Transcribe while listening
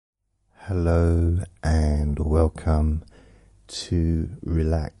Hello and welcome to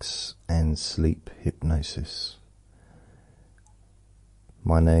Relax and Sleep Hypnosis.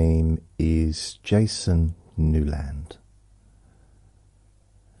 My name is Jason Newland,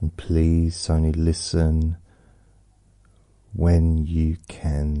 and please only listen when you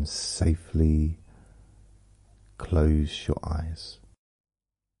can safely close your eyes.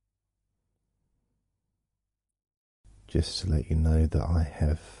 Just to let you know that I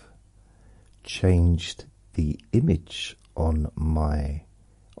have changed the image on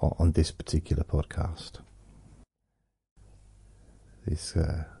this particular podcast. This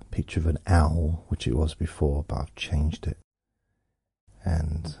picture of an owl, which it was before, but I've changed it,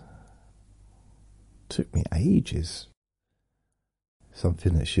 and it took me ages.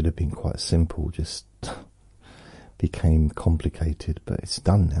 Something that should have been quite simple just became complicated, but it's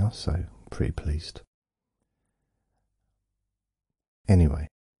done now, so I'm pretty pleased. Anyway,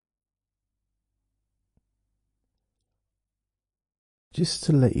 just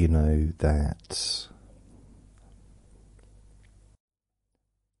to let you know that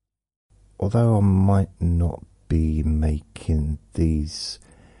although I might not be making these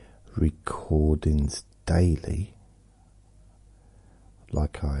recordings daily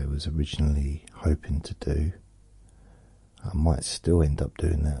like I was originally hoping to do, I might still end up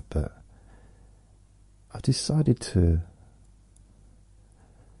doing that, but I've decided to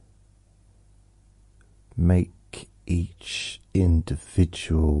make each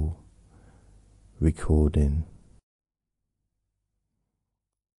individual recording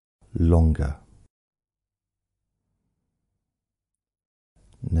longer.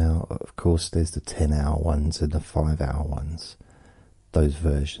 Now, of course, there's the 10-hour ones and the 5-hour ones, those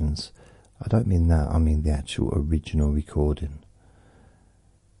versions. I don't mean that, I mean the actual original recording.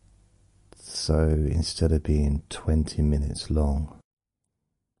 So instead of being 20 minutes long,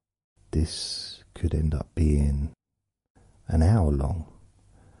 this could end up being an hour long.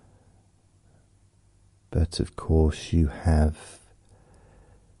 But of course you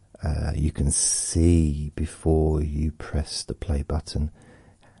can see before you press the play button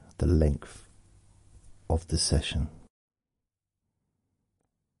the length of the session.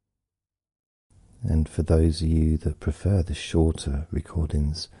 And for those of you that prefer the shorter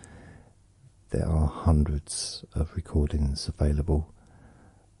recordings, there are hundreds of recordings available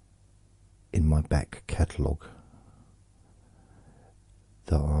in my back catalogue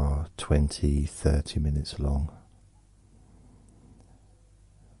that are 20-30 minutes long.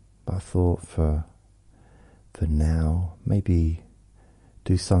 But I thought for now, maybe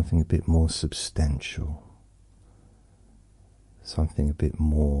do something a bit more substantial, something a bit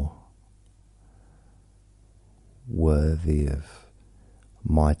more worthy of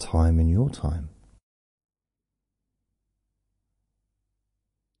my time and your time.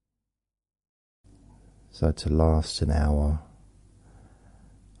 So to last an hour,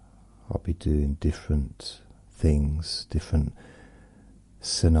 I'll be doing different things, different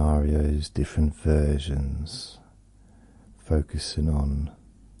scenarios, different versions, focusing on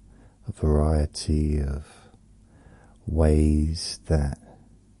a variety of ways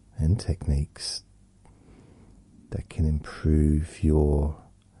and techniques that can improve your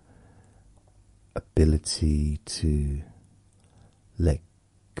ability to let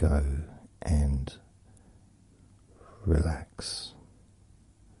go and relax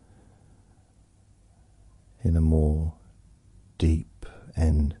in a more deep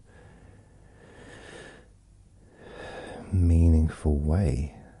and meaningful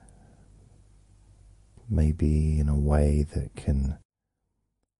way, maybe in a way that can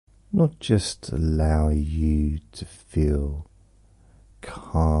not just allow you to feel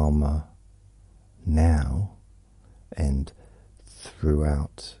calmer now and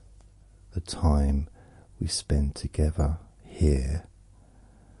throughout the time we spend together here,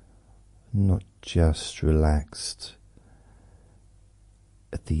 not just relaxed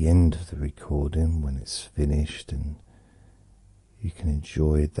at the end of the recording when it's finished and you can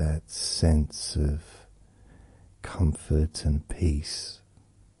enjoy that sense of comfort and peace,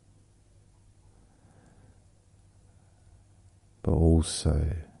 but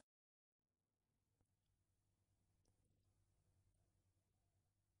also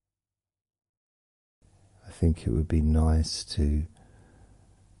I think it would be nice to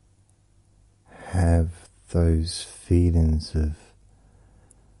have those feelings of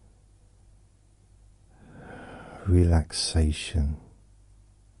relaxation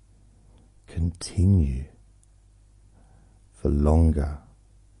continue for longer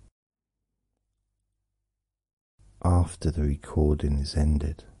after the recording is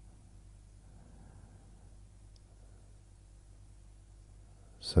ended.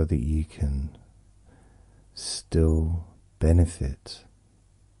 so that you can still benefit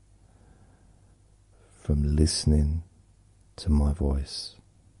from listening to my voice,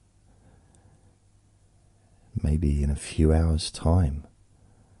 maybe in a few hours' time,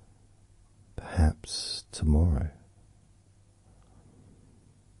 perhaps tomorrow.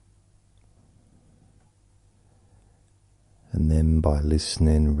 And then by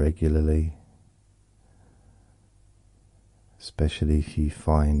listening regularly, especially if you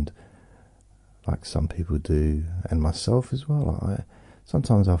find, like some people do, and myself as well,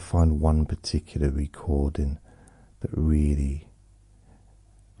 sometimes I'll find one particular recording that really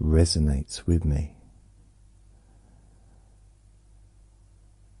resonates with me,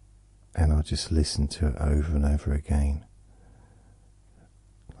 and I'll just listen to it over and over again,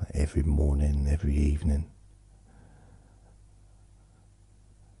 like every morning, every evening.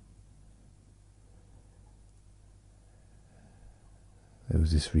 There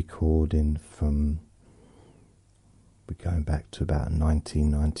was this recording from, we're going back to about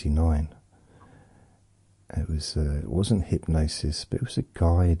 1999. It wasn't hypnosis, but it was a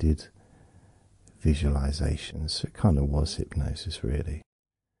guided visualization, so it kind of was hypnosis really.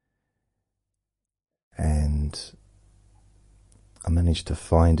 And I managed to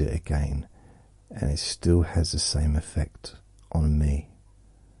find it again, and it still has the same effect on me.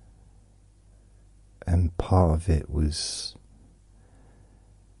 And part of it was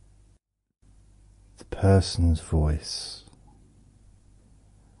the person's voice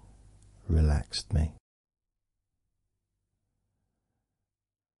relaxed me.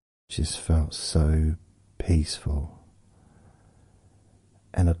 Just felt so peaceful,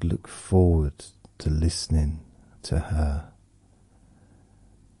 and I'd look forward to listening to her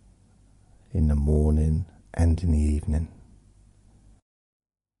in the morning and in the evening.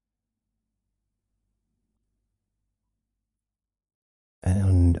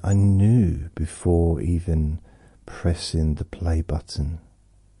 And I knew before even pressing the play button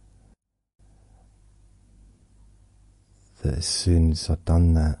that as soon as I'd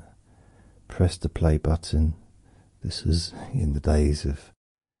done that, pressed the play button, this was in the days of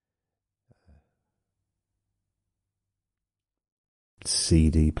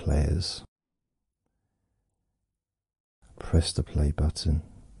CD players, pressed the play button.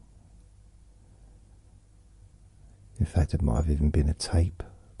 In fact, it might have even been a tape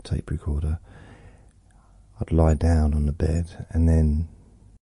recorder. I'd lie down on the bed, and then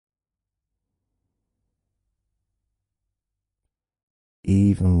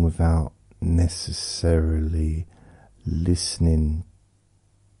even without necessarily listening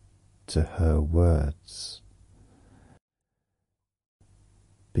to her words,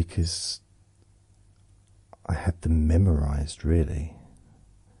 because I had them memorized really,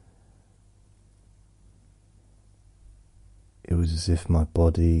 it was as if my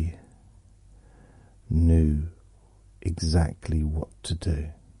body knew exactly what to do.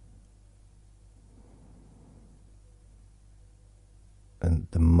 And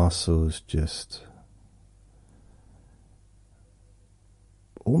the muscles just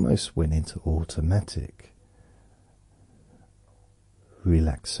almost went into automatic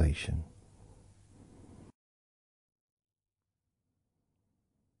relaxation.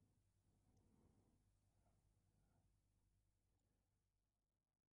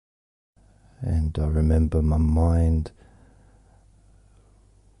 And I remember my mind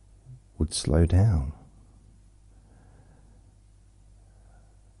would slow down.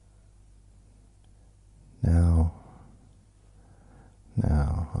 Now,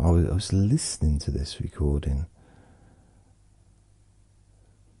 I was listening to this recording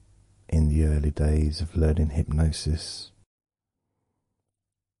in the early days of learning hypnosis,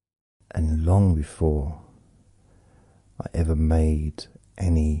 and long before I ever made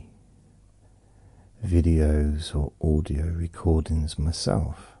any videos or audio recordings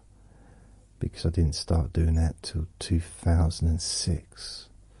myself, because I didn't start doing that till 2006.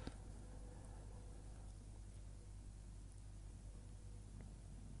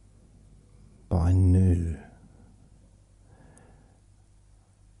 But I knew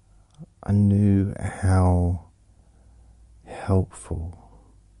how helpful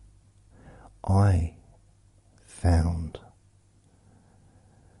I found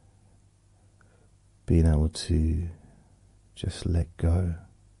being able to just let go,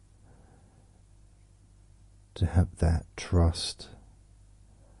 to have that trust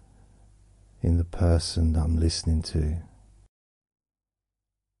in the person that I'm listening to.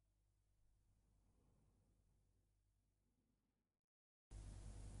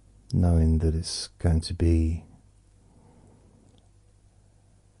 Knowing that it's going to be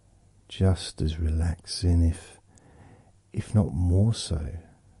just as relaxing, if not more so,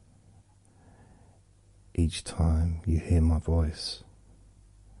 each time you hear my voice,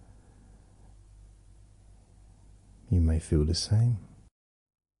 you may feel the same.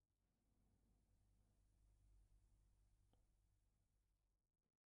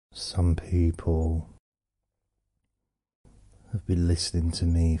 Some people have been listening to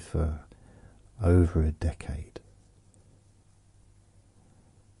me for over a decade.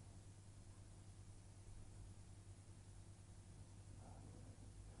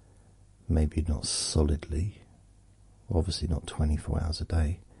 Maybe not solidly, obviously not 24 hours a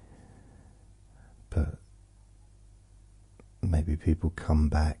day, but maybe people come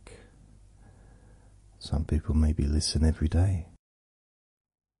back. Some people maybe listen every day.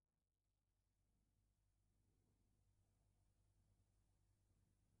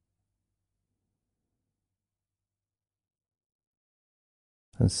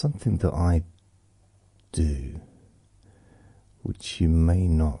 And something that I do, which you may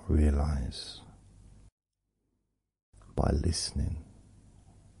not realize by listening,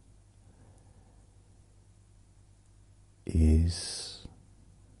 is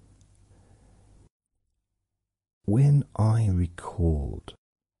when I record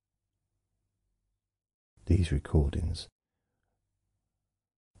these recordings,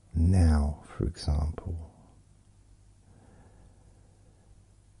 now, for example,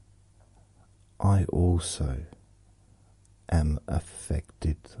 I also am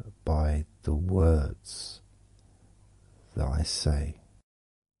affected by the words that I say.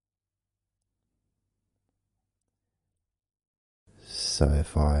 So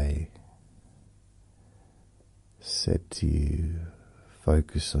if I said to you,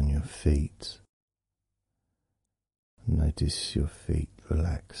 focus on your feet, notice your feet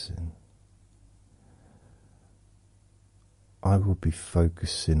relaxing, I will be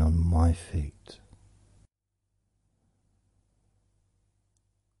focusing on my feet.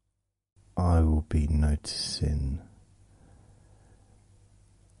 I will be noticing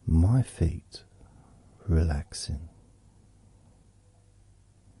my feet relaxing.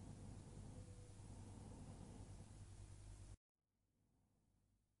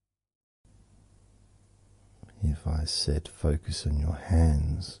 If I said focus on your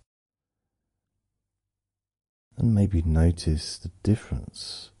hands, and maybe notice the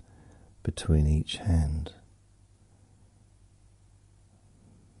difference between each hand.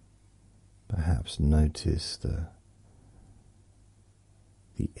 Perhaps notice the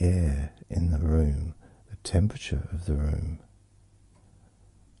air in the room, the temperature of the room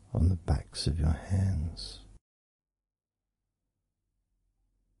on the backs of your hands.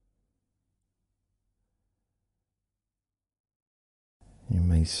 You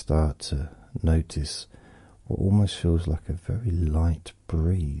may start to notice what almost feels like a very light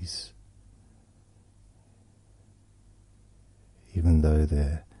breeze, even though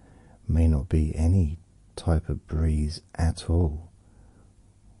there may not be any type of breeze at all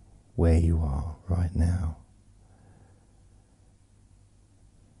where you are right now.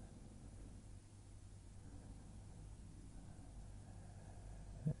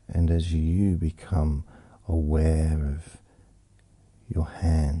 And as you become aware of your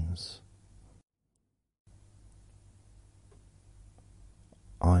hands,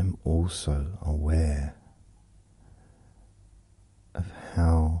 I'm also aware of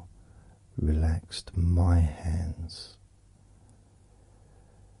how relaxed my hands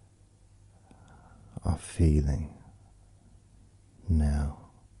are feeling now.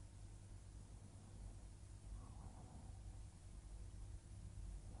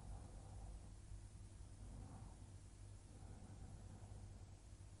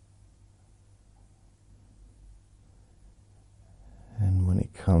 And when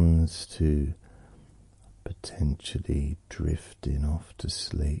it comes to potentially drifting off to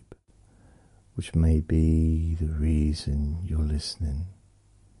sleep, which may be the reason you're listening,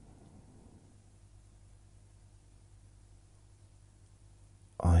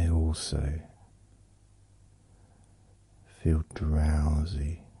 I also feel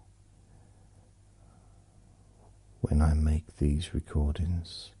drowsy when I make these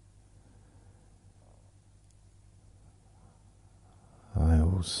recordings. I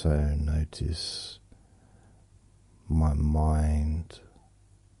also notice my mind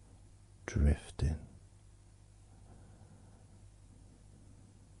drifting.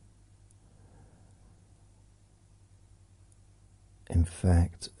 In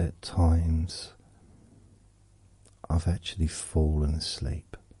fact, at times I've actually fallen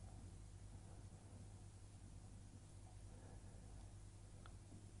asleep.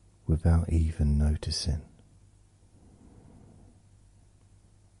 Without even noticing.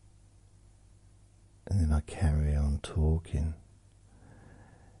 And then I carry on talking.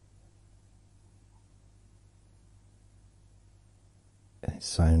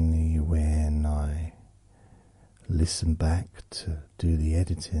 It's only when I listen back to do the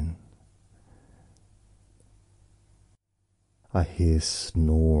editing I hear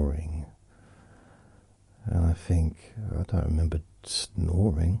snoring, and I think, I don't remember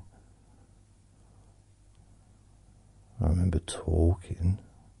snoring. I remember talking.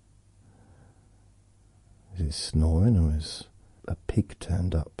 Is it snoring, or is a pig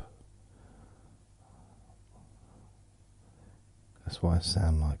turned up? That's what I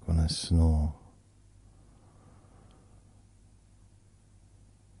sound like when I snore.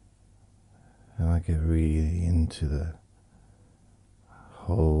 And I get really into the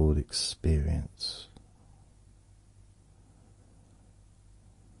whole experience.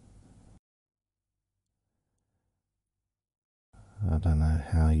 I don't know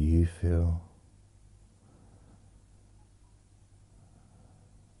how you feel.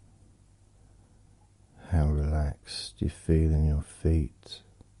 How relaxed you feel in your feet.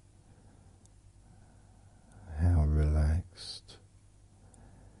 How relaxed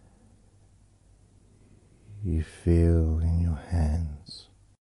you feel in your hands.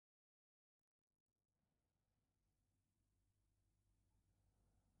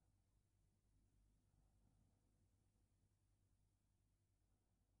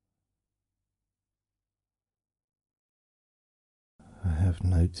 I have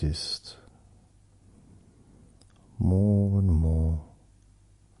noticed more and more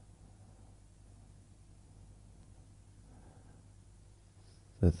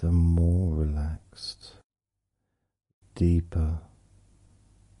that the more relaxed, deeper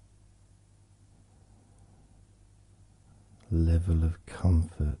level of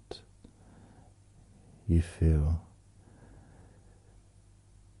comfort you feel,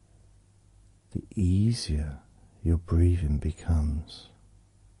 the easier your breathing becomes.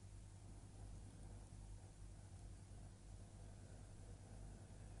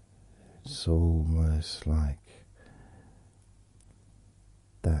 It's almost like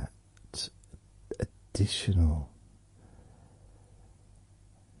that additional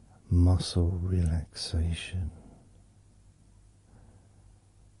muscle relaxation.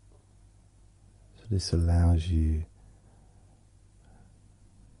 So this allows you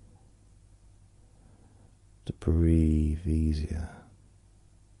to breathe easier.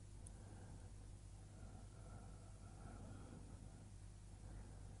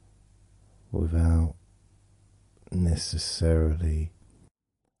 Without necessarily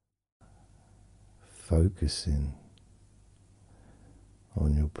focusing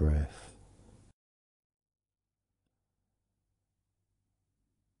on your breath.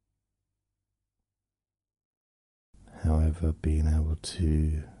 However, being able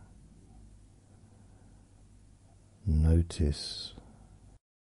to notice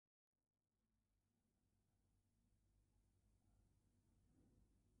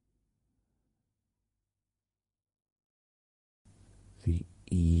the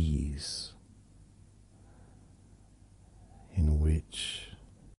ease in which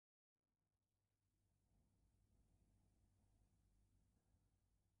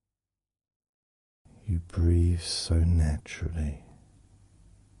you breathe so naturally.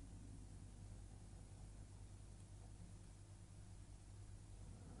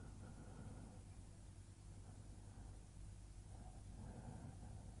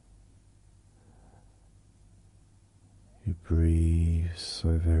 You breathe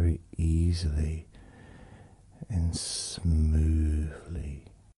so very easily and smoothly.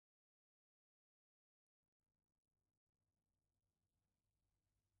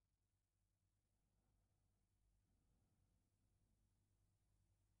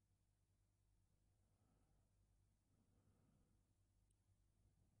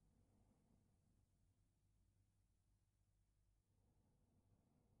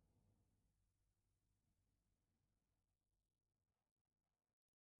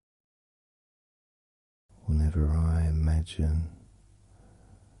 Whenever I imagine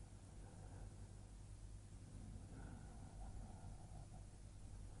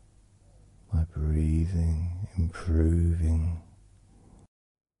my breathing improving,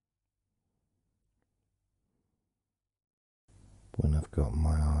 when I've got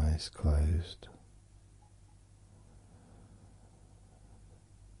my eyes closed,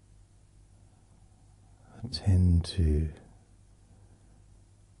 I tend to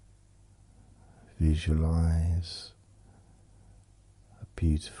visualize a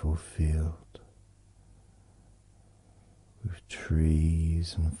beautiful field with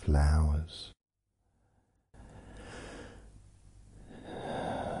trees and flowers,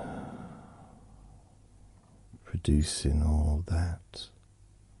 producing all that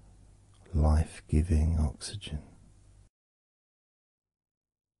life-giving oxygen.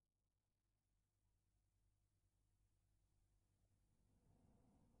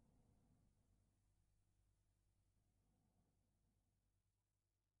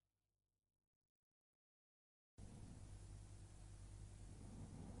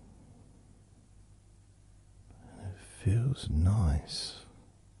 feels nice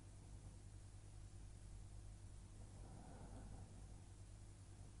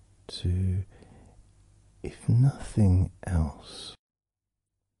to, if nothing else,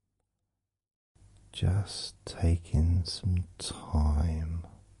 just taking some time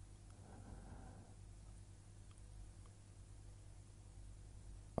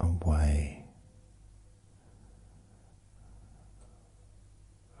away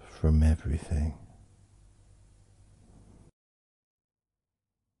from everything.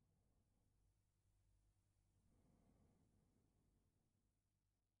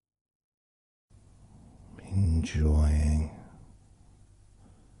 Enjoying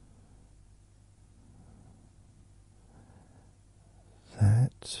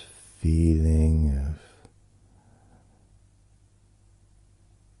that feeling of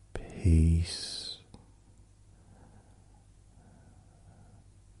peace,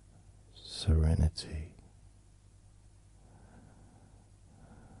 serenity,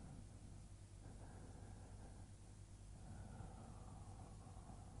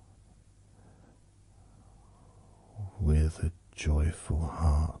 with a joyful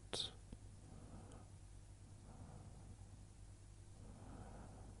heart.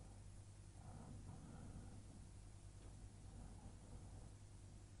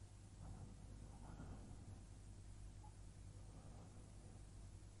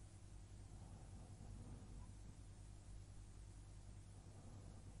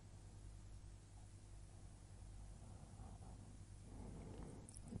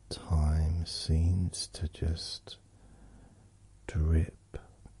 Time seems to just drip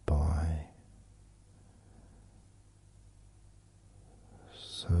by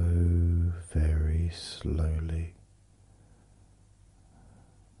so very slowly.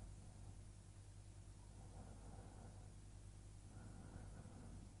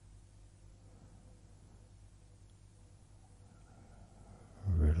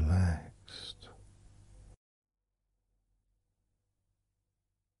 Relaxed,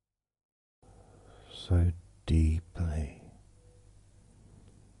 so deeply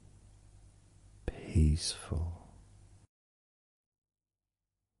peaceful.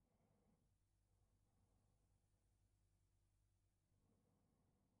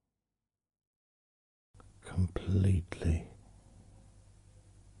 Completely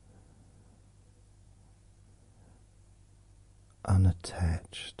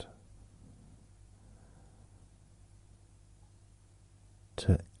unattached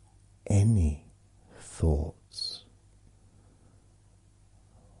to any thoughts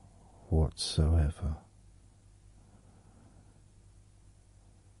whatsoever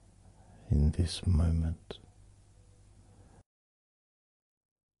in this moment.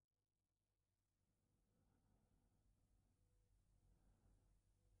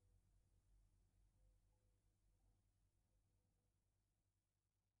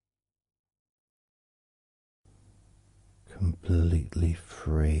 Completely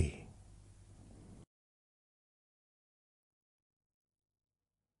free.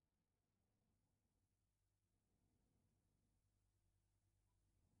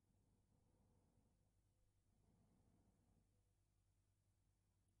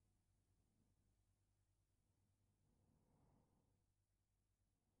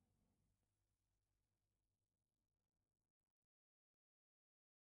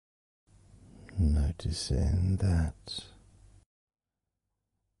 Noticing that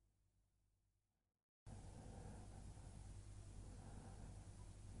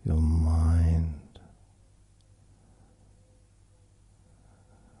your mind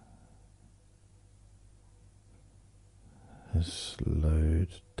has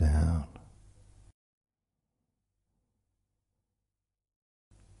slowed down,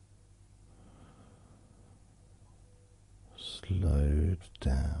 slowed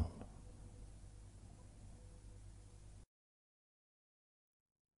down.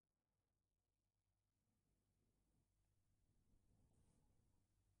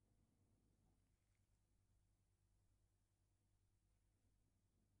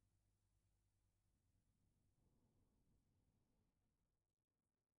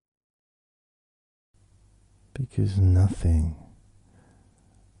 Because nothing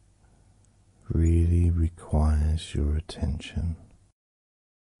really requires your attention.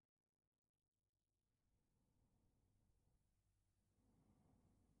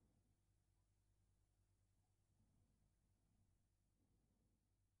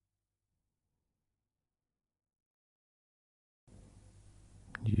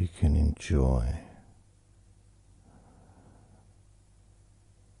 You can enjoy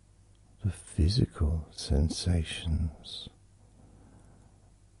the physical sensations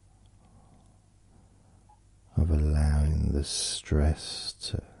of allowing the stress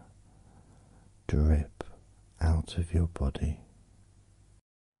to drip out of your body.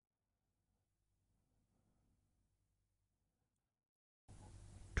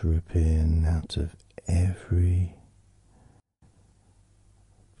 Dripping out of every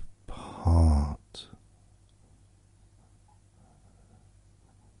part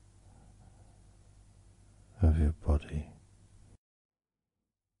of your body.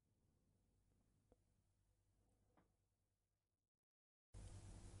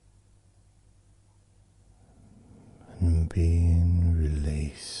 And being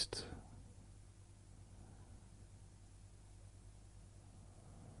released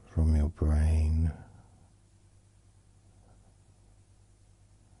from your brain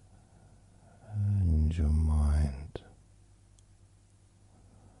and your mind.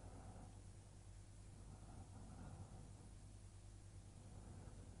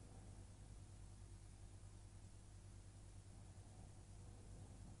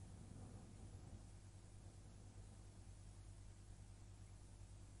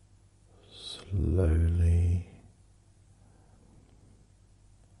 Slowly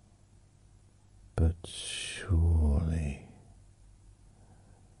but surely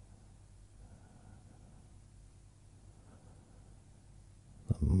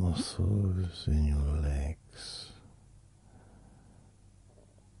the muscles in your legs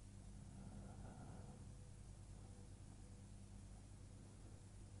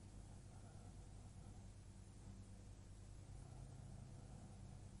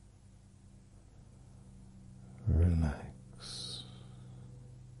relax,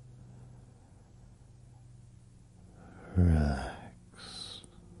 relax,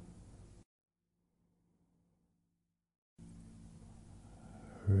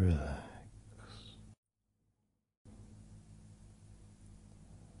 relax,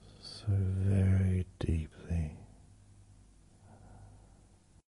 so very deeply.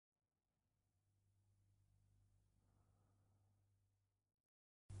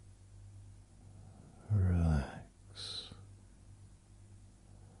 Relax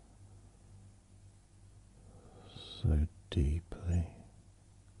so deeply.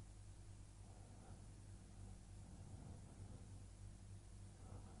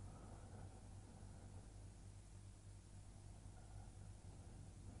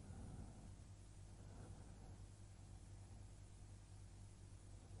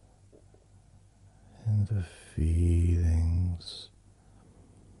 And the feelings,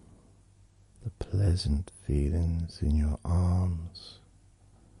 the pleasant feelings in your arms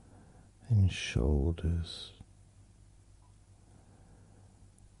and shoulders,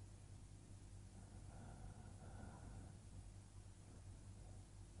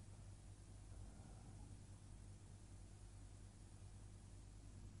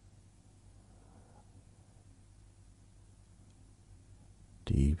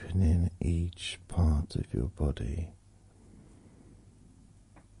 deepening each part of your body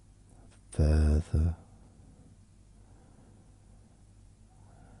further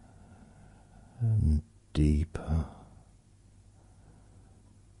and deeper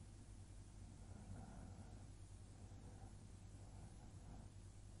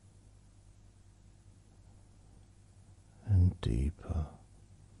and deeper.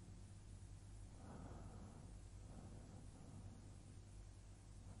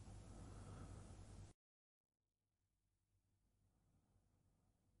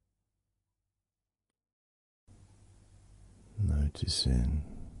 Noticing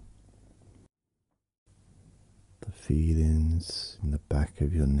the feelings in the back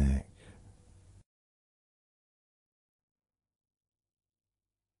of your neck,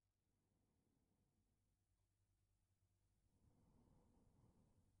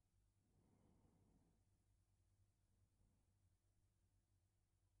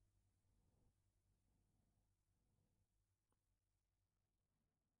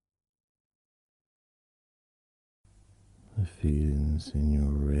 the feelings in your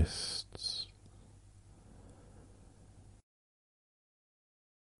wrists,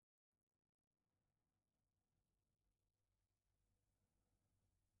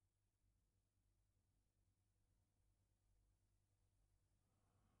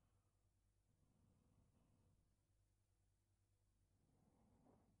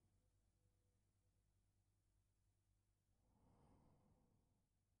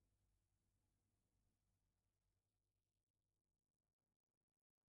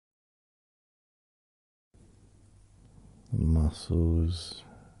 the muscles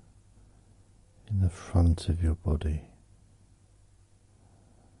in the front of your body,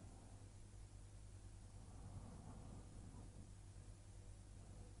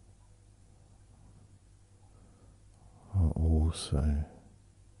 also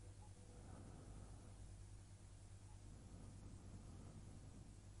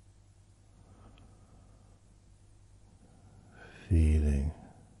feeling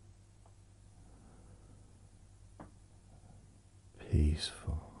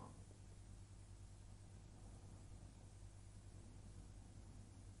peaceful.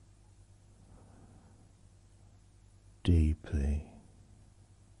 Deeply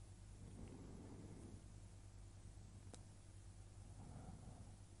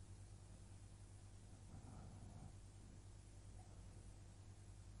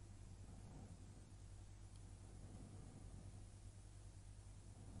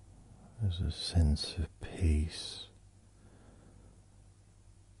there's a sense of peace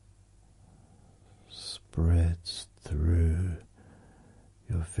spreads through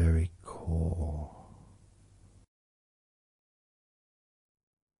your very core.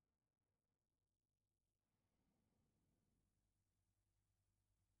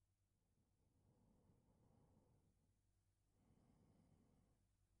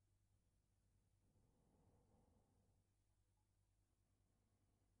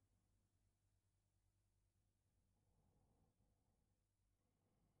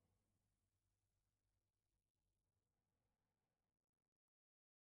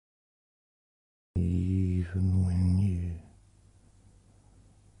 Even when you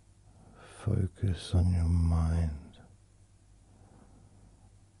focus on your mind,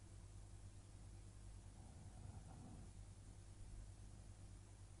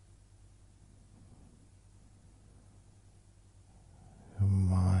 your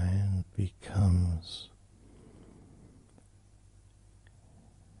mind becomes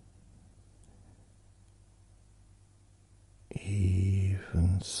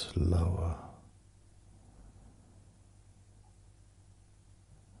even slower.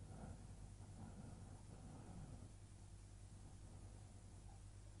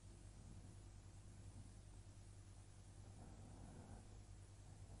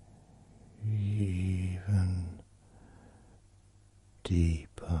 Even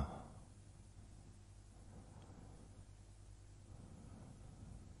deeper.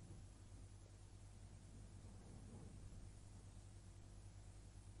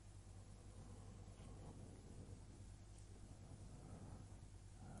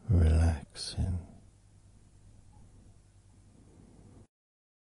 Relaxing.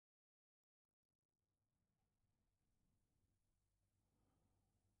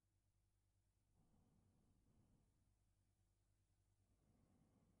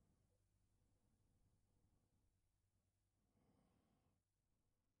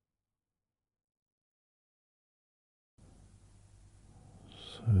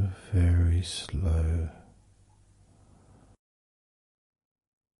 So very slow.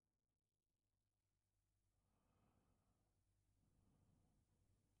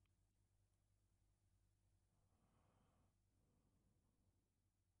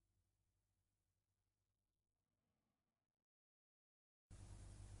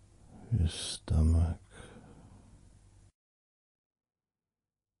 Your stomach.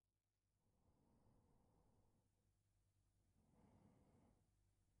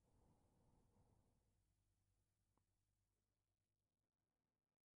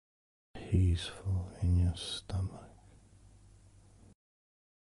 Peaceful in your stomach.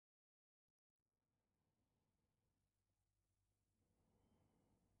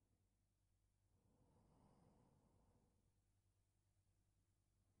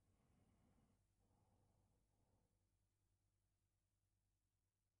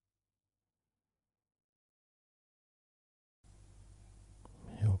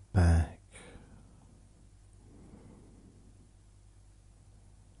 Your back.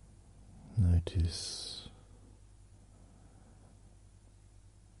 Notice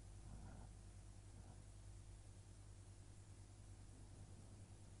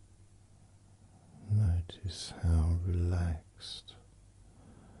how relaxed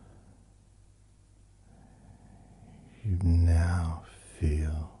you now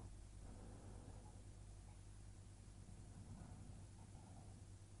feel.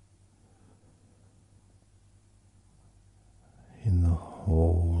 In the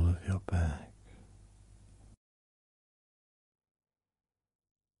whole of your back.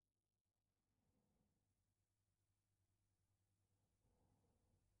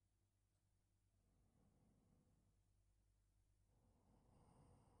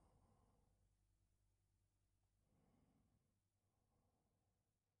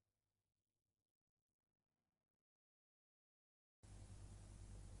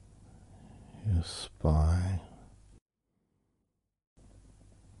 Your spine,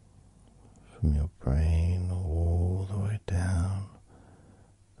 from your brain all the way down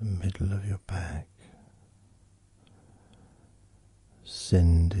middle of your back,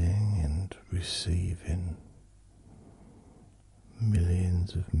 sending and receiving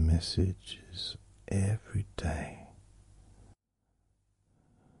millions of messages every day.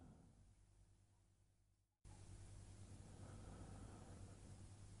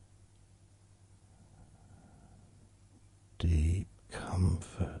 Deep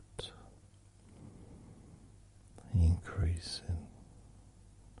comfort increasing.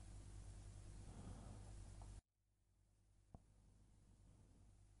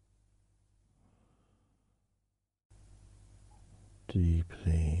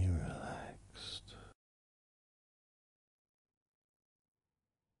 Deeply relaxed.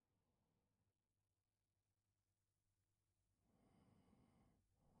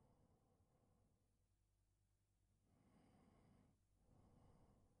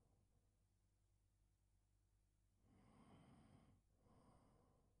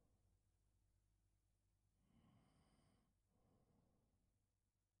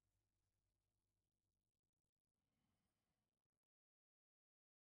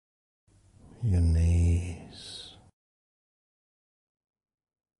 Your knees,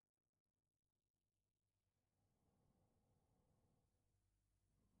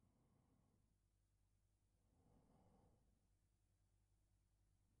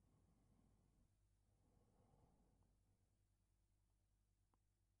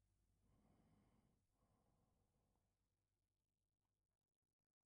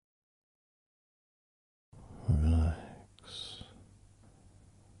 relax,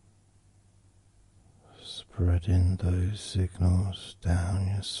 spreading those signals down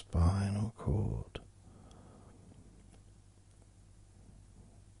your spinal cord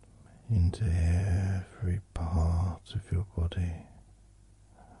into every part of your body.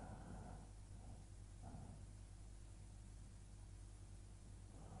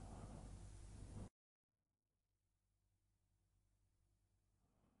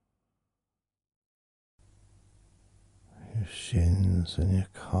 Your shins and your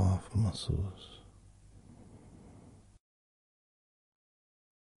calf muscles.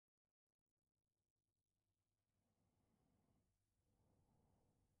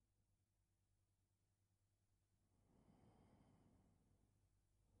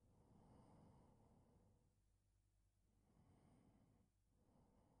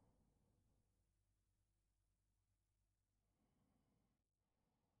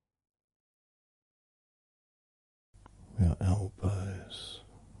 Your elbows,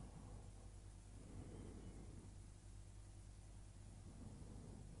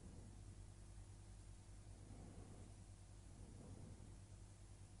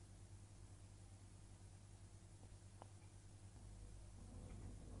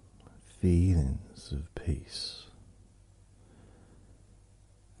 feelings of peace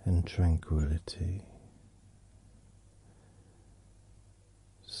and tranquility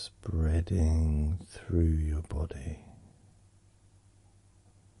spreading through your body.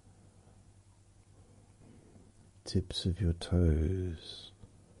 Tips of your toes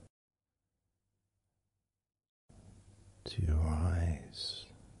to your eyes,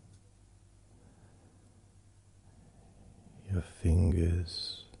 your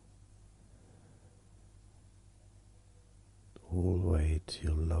fingers all the way to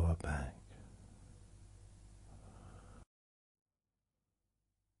your lower back.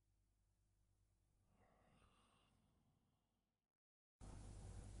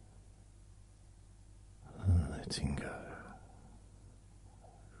 And letting go,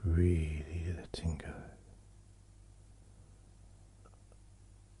 really letting go.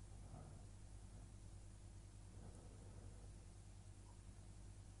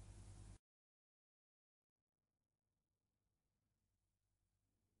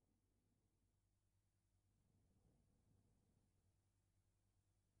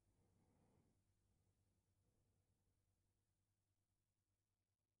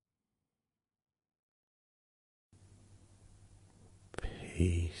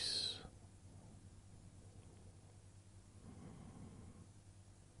 Peace.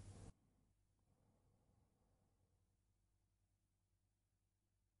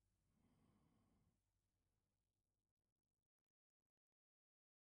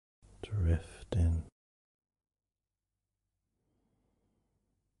 Drifting.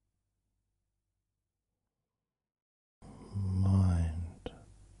 Mind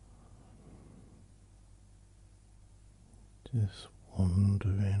just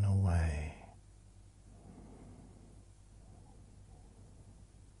wandering away.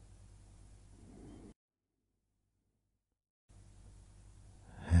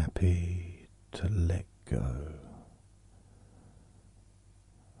 Happy to let go,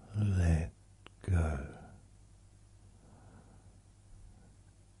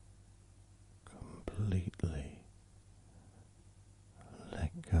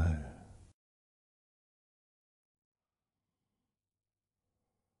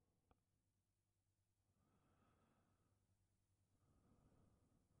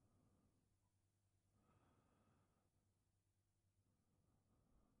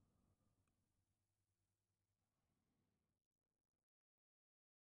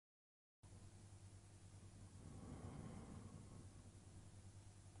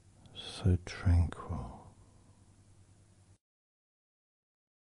 so tranquil.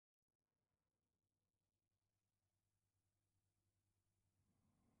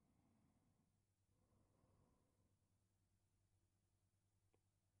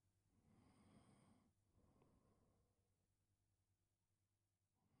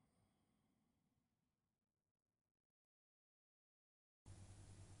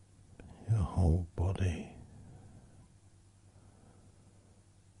 Your whole body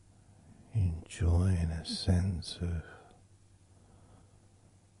enjoying a sense of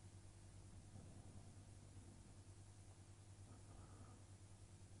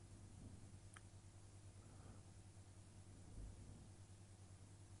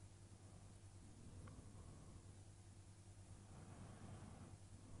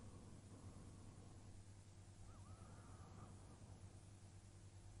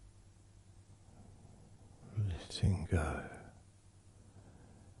letting go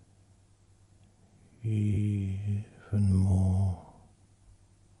even more.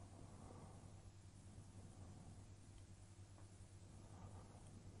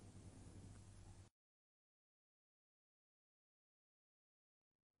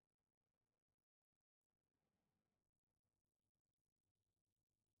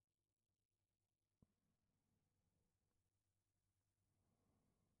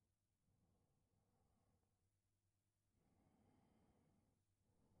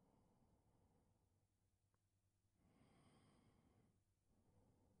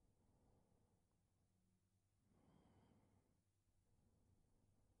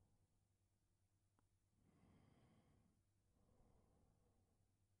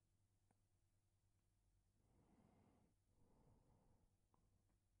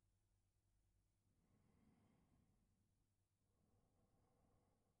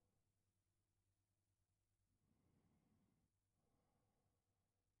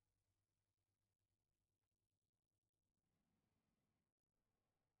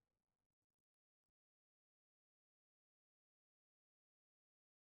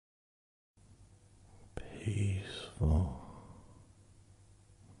 Peaceful.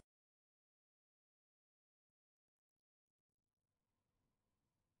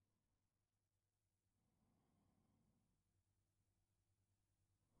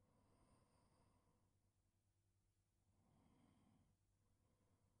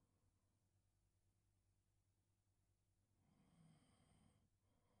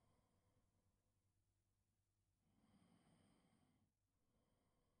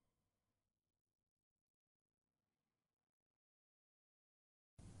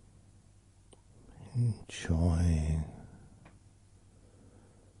 Enjoying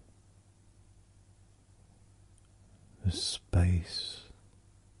the space,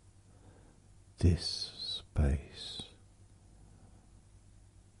 this space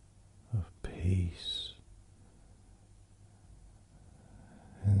of peace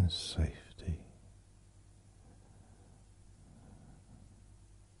and safety.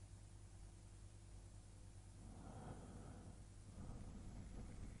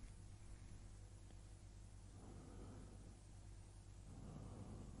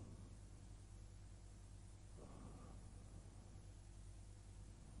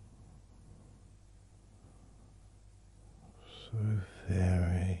 So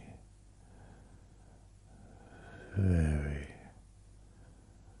very, very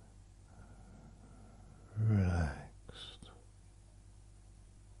relaxed.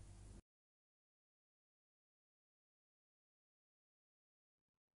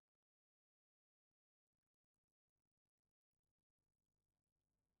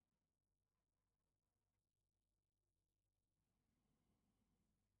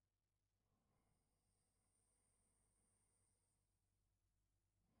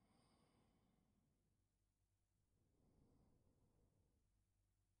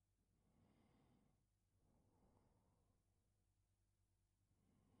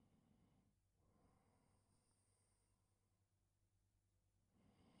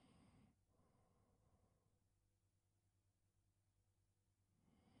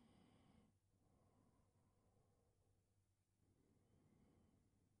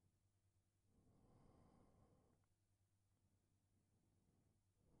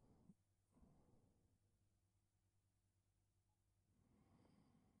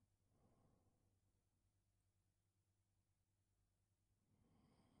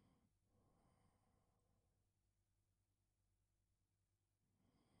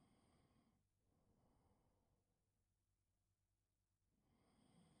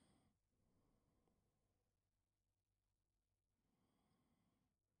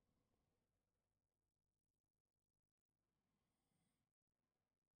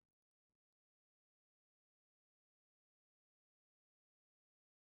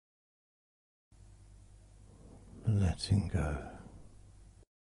 letting go.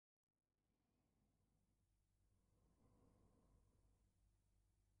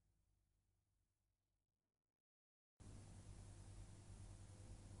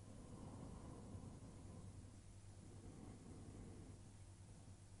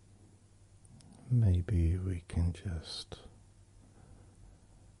 Maybe we can just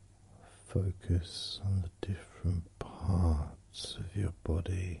focus on the different parts of your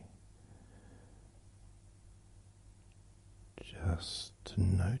body, just to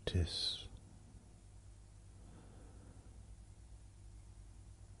notice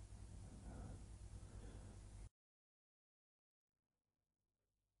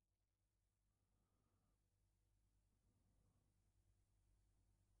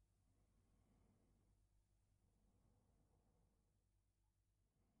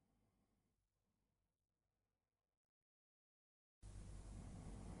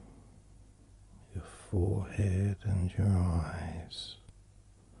your forehead and your eyes.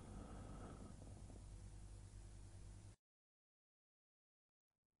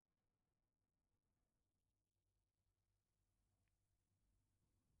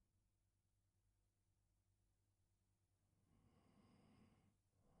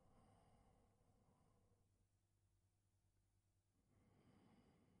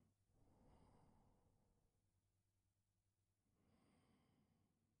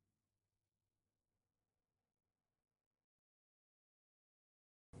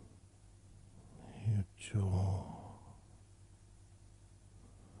 Your jaw,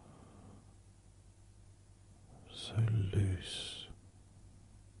 so loose.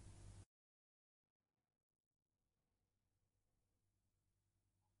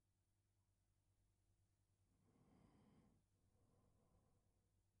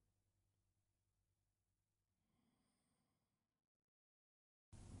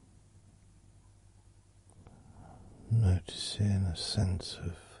 Noticing a sense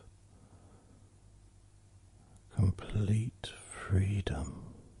of complete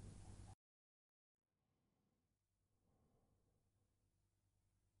freedom.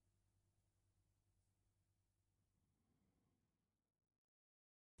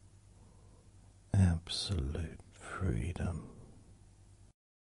 Absolute freedom.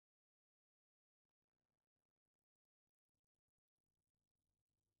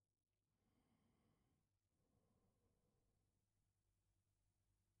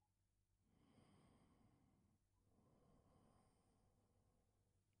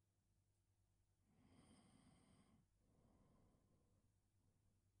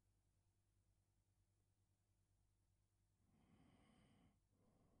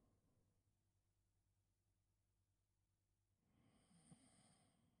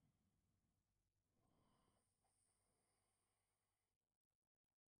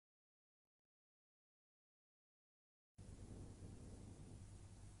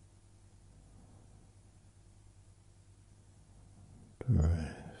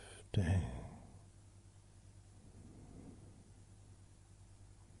 Drifting.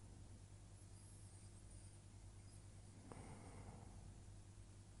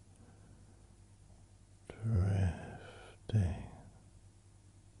 Drifting.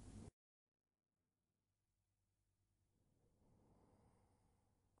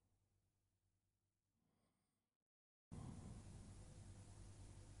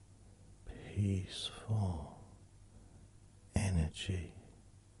 Peaceful energy.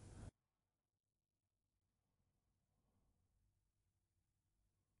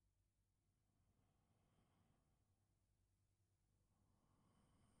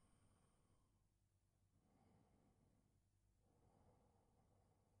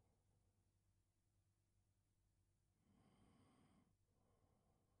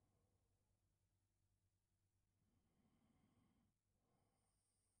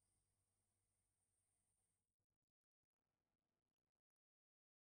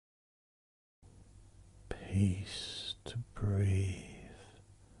 Peace to breathe,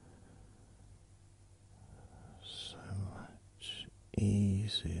 so much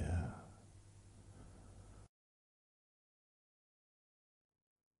easier.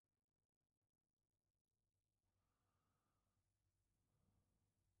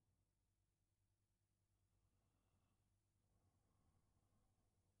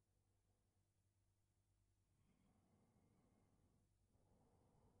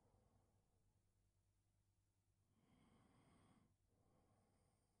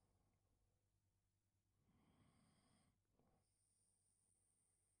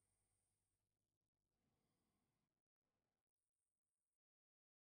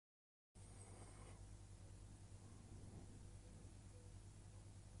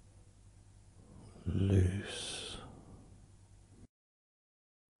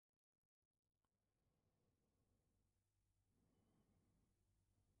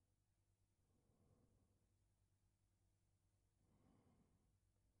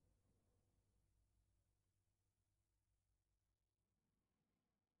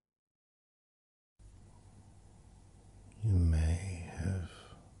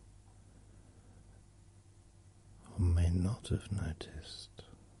 not have noticed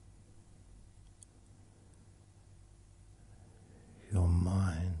your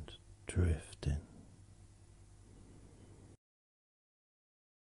mind drifting.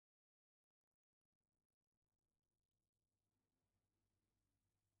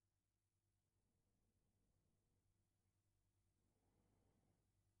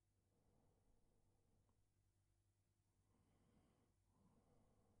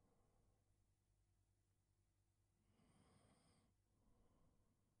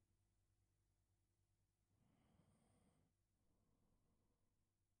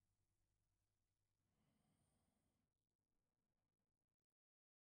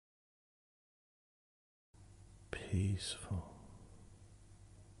 Peaceful.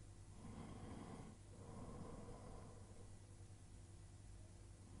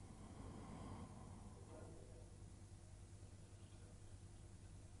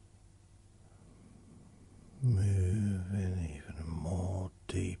 Moving even more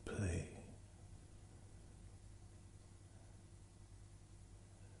deeply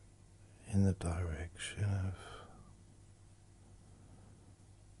in the direction of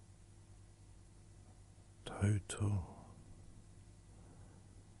total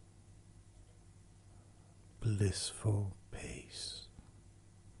blissful peace.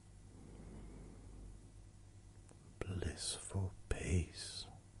 Blissful peace.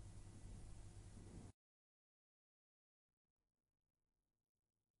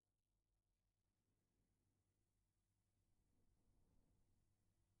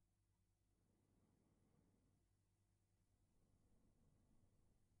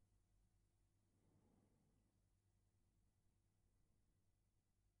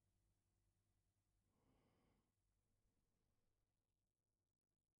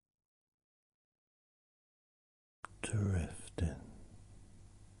 Drifting.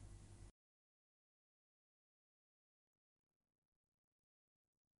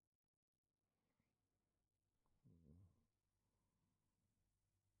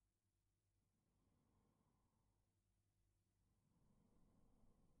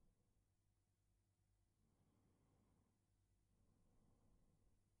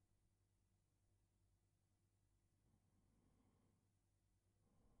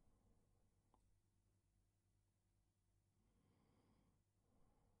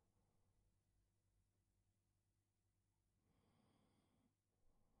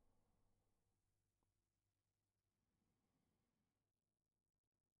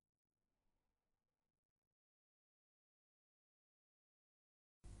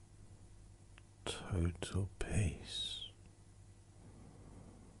 Total peace.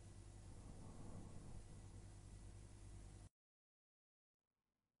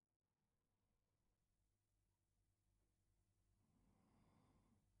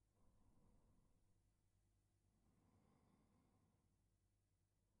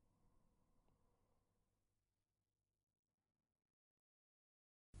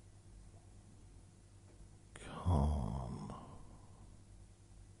 Calm.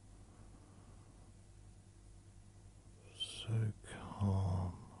 So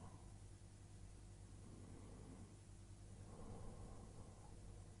calm.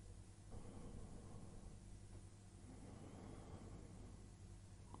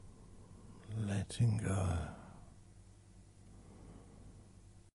 Letting go.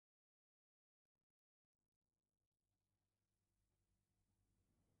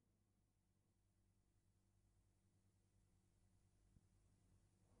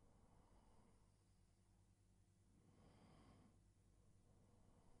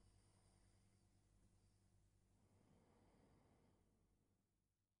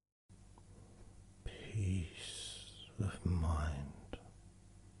 Peace of mind.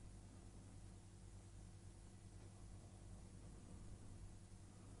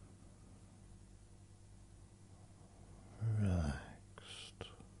 Relaxed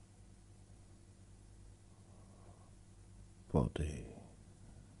body.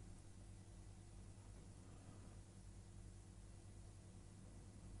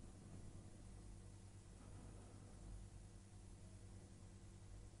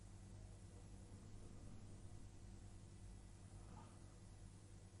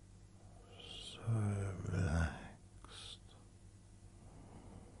 So relaxed.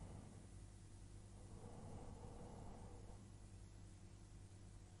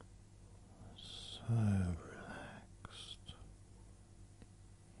 So relaxed.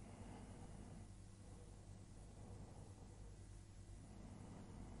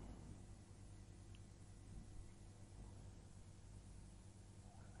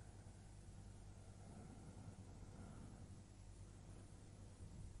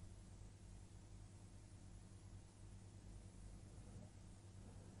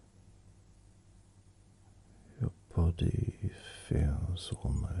 body feels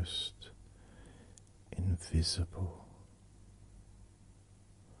almost invisible.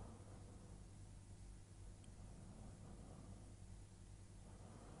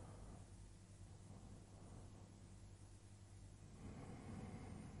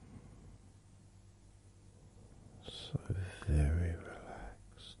 So very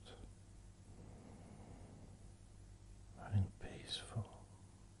relaxed and peaceful.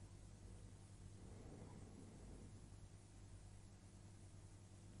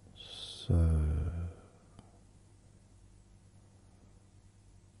 So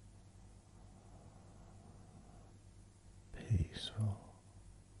peaceful.